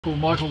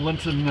Michael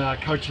Linton,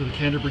 coach of the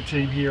Canterbury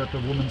team here at the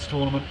women's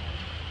tournament.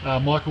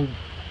 Michael,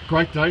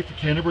 great day for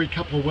Canterbury,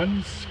 couple of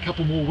wins,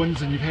 couple more wins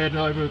than you've had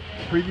over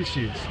previous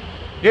years.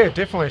 Yeah,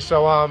 definitely.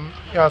 So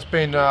yeah, it's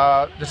been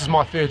this is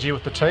my third year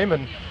with the team,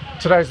 and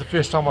today's the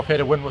first time I've had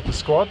a win with the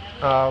squad.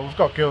 We've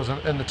got girls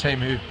in the team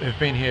who've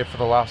been here for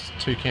the last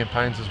two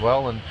campaigns as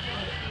well, and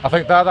I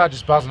think they're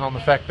just buzzing on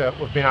the fact that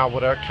we've been able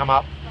to come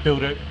up,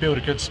 build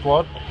a good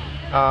squad.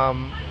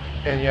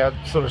 And yeah,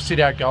 sort of set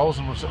our goals,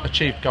 and we've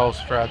achieved goals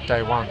for our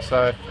day one.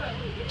 So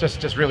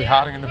just really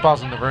heartening, and the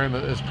buzz in the room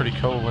is pretty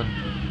cool,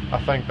 and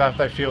I think that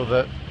they feel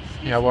that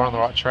we're on the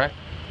right track.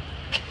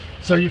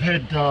 So you've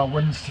had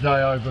wins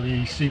today over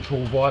the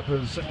Central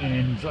Vipers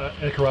and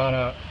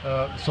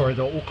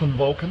the Auckland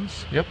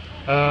Vulcans. Yep.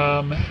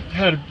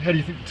 How do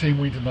you think the team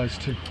went in those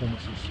two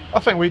performances?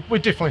 I think we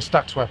definitely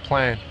stuck to our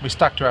plan. We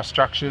stuck to our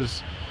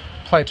structures,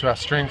 played to our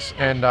strengths,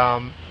 and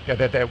yeah,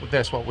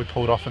 that's what we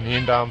pulled off in the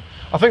end.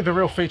 I think the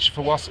real feature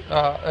for us,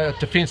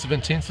 defensive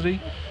intensity,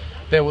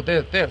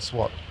 that's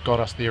what got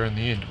us there in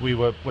the end.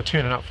 We're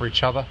turning up for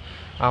each other.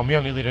 We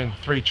only let in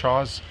 3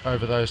 tries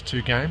over those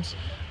 2 games,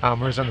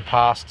 whereas in the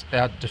past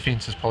our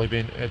defence has probably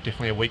been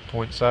definitely a weak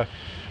point. So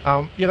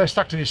yeah, they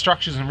stuck to their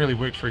structures and really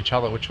worked for each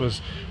other, which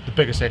was the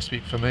biggest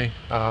aspect for me,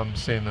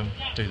 seeing them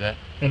do that.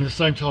 And at the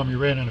same time you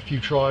ran in a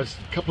few tries.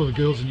 A couple of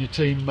the girls in your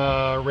team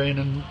ran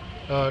in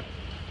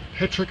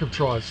hat-trick of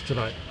tries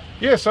today.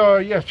 Yeah, so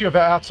yeah, a few of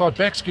our outside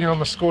backs getting on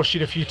the score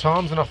sheet a few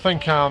times, and I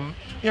think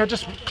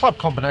just club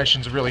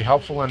combinations are really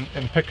helpful in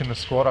picking the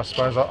squad. I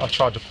suppose I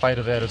tried to play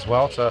to that as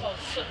well. So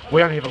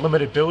we only have a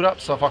limited build-up,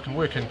 so if I can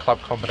work in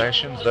club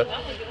combinations, that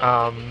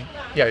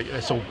yeah,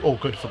 it's all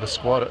good for the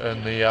squad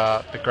in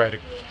the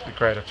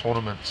greater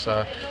tournament.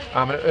 So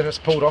and it's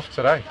pulled off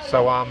today.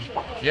 So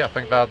yeah, I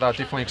think they're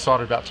definitely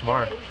excited about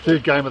tomorrow.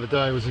 Third game of the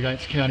day was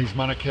against Counties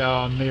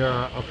Manukau, and they're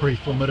a pretty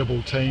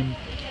formidable team.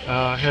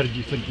 How did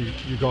you think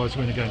you guys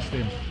went against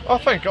them? I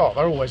think they're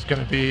always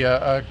going to be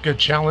a good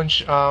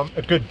challenge,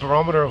 a good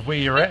barometer of where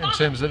you're at in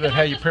terms of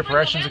how your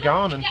preparations are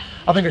going, and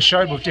I think it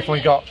showed we've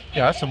definitely got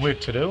some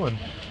work to do, and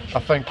I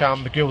think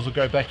the girls will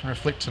go back and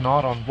reflect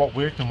tonight on what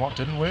worked and what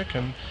didn't work,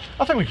 and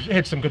I think we've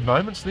had some good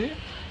moments there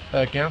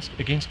against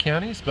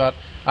counties, but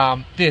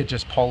their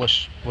just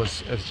polish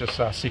is just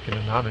second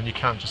to none, and you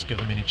can't just give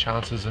them any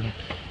chances, and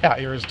our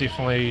errors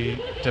definitely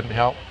didn't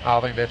help.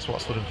 I think that's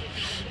what sort of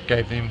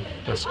gave them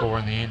the score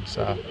in the end.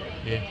 So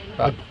yeah,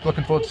 but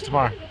looking forward to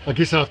tomorrow. I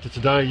guess after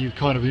today you've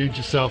kind of earned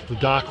yourself the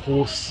dark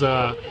horse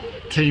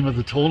team of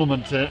the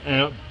tournament,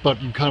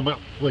 but you come up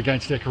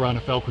against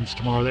Akarana Falcons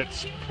tomorrow.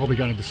 That's probably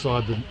going to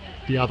decide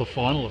the other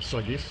finalists,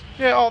 I guess.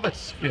 Yeah,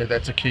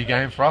 that's a key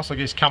game for us. I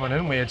guess coming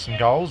in we had some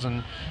goals,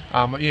 and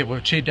yeah, we've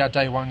achieved our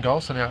day 1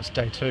 goal, so now it's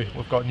day 2.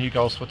 We've got new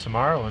goals for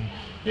tomorrow, and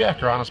yeah,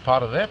 Akarana's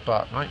part of that,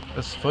 but mate,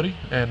 this is footy,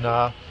 and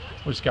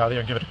we'll just go there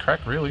and give it a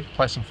crack, really,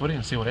 play some footy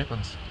and see what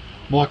happens.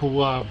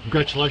 Michael,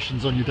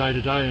 congratulations on your day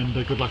today, and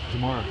good luck for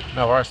tomorrow.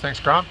 No worries,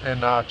 thanks Grant,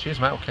 and cheers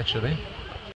mate, we'll catch you then.